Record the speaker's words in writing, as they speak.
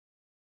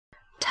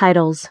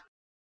Titles.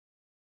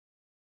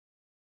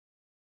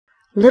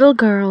 Little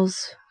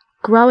girls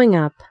growing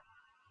up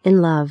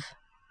in love.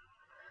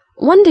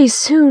 One day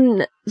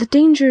soon the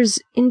dangers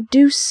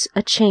induce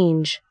a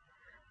change.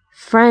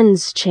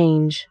 Friends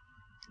change,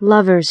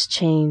 lovers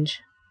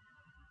change.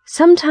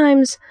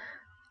 Sometimes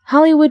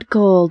Hollywood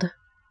gold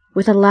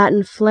with a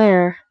Latin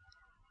flair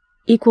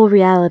equal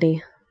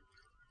reality.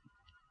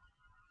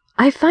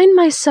 I find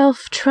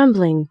myself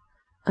trembling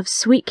of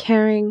sweet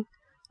caring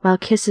while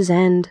kisses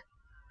end.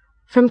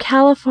 From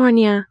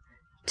California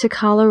to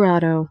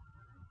Colorado,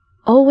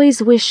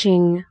 always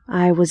wishing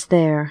I was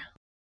there.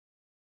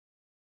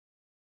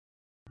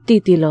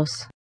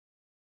 Títulos.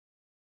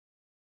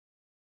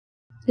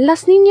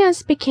 Las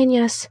niñas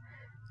pequeñas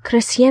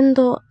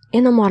creciendo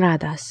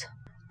enamoradas.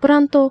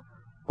 Pronto,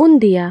 un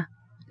día,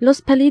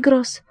 los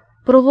peligros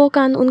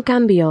provocan un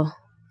cambio.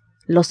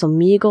 Los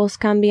amigos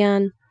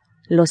cambian,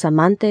 los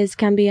amantes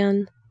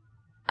cambian.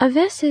 A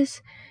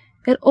veces,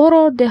 el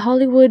oro de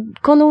Hollywood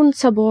con un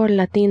sabor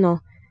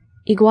latino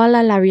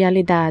iguala la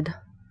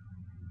realidad.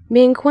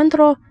 Me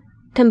encuentro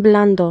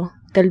temblando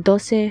del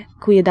dulce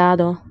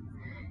cuidado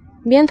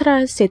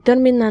mientras se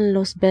terminan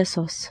los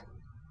besos.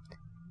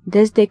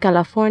 Desde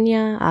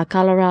California a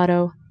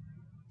Colorado,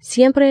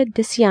 siempre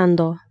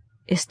deseando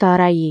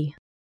estar allí.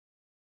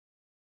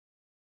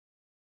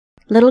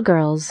 Little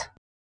girls.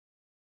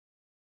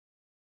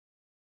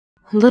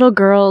 Little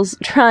girls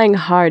trying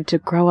hard to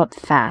grow up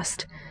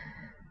fast,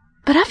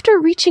 but after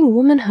reaching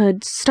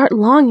womanhood start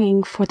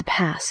longing for the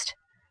past.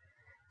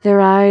 Their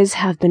eyes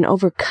have been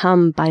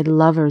overcome by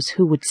lovers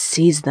who would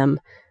seize them.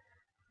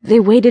 They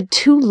waited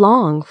too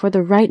long for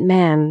the right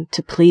man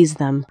to please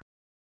them.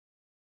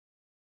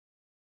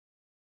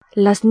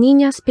 Las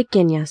niñas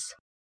pequeñas.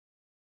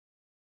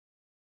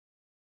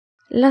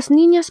 Las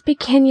niñas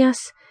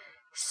pequeñas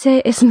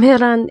se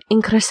esmeran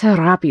en crecer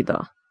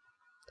rápido,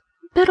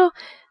 pero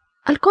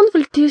al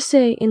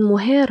convertirse en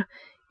mujer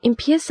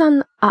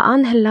empiezan a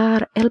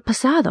anhelar el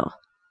pasado.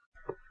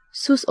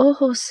 Sus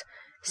ojos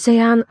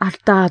se han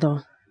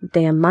hartado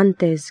de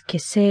amantes que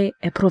se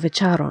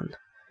aprovecharon.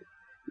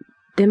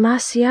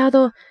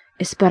 Demasiado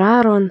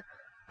esperaron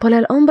por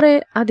el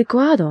hombre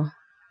adecuado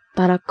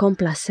para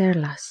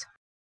complacerlas.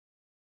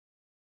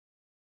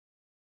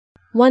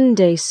 One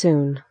day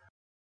soon.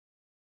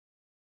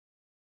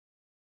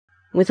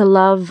 With a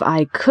love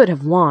I could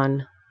have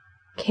won,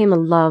 came a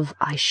love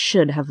I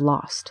should have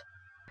lost.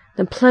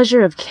 The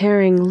pleasure of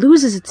caring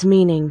loses its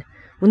meaning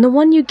when the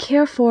one you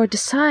care for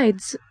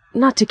decides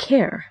not to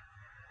care.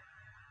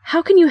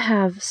 How can you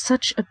have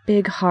such a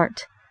big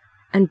heart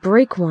and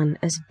break one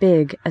as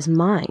big as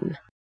mine?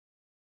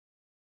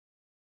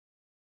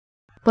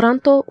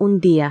 Pronto un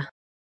día.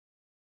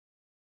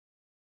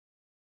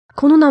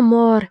 Con un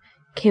amor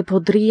que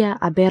podría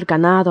haber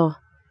ganado,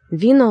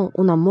 vino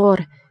un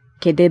amor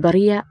que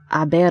debería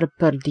haber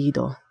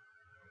perdido.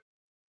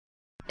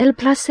 El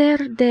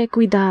placer de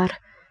cuidar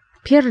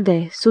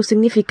pierde su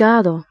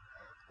significado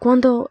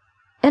cuando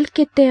el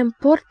que te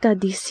importa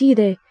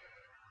decide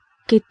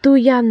que tú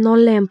ya no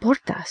le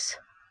importas.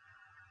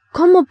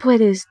 ¿Cómo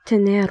puedes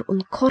tener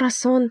un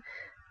corazón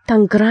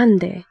tan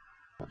grande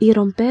y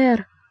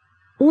romper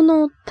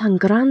uno tan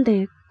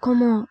grande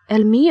como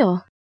el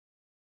mío?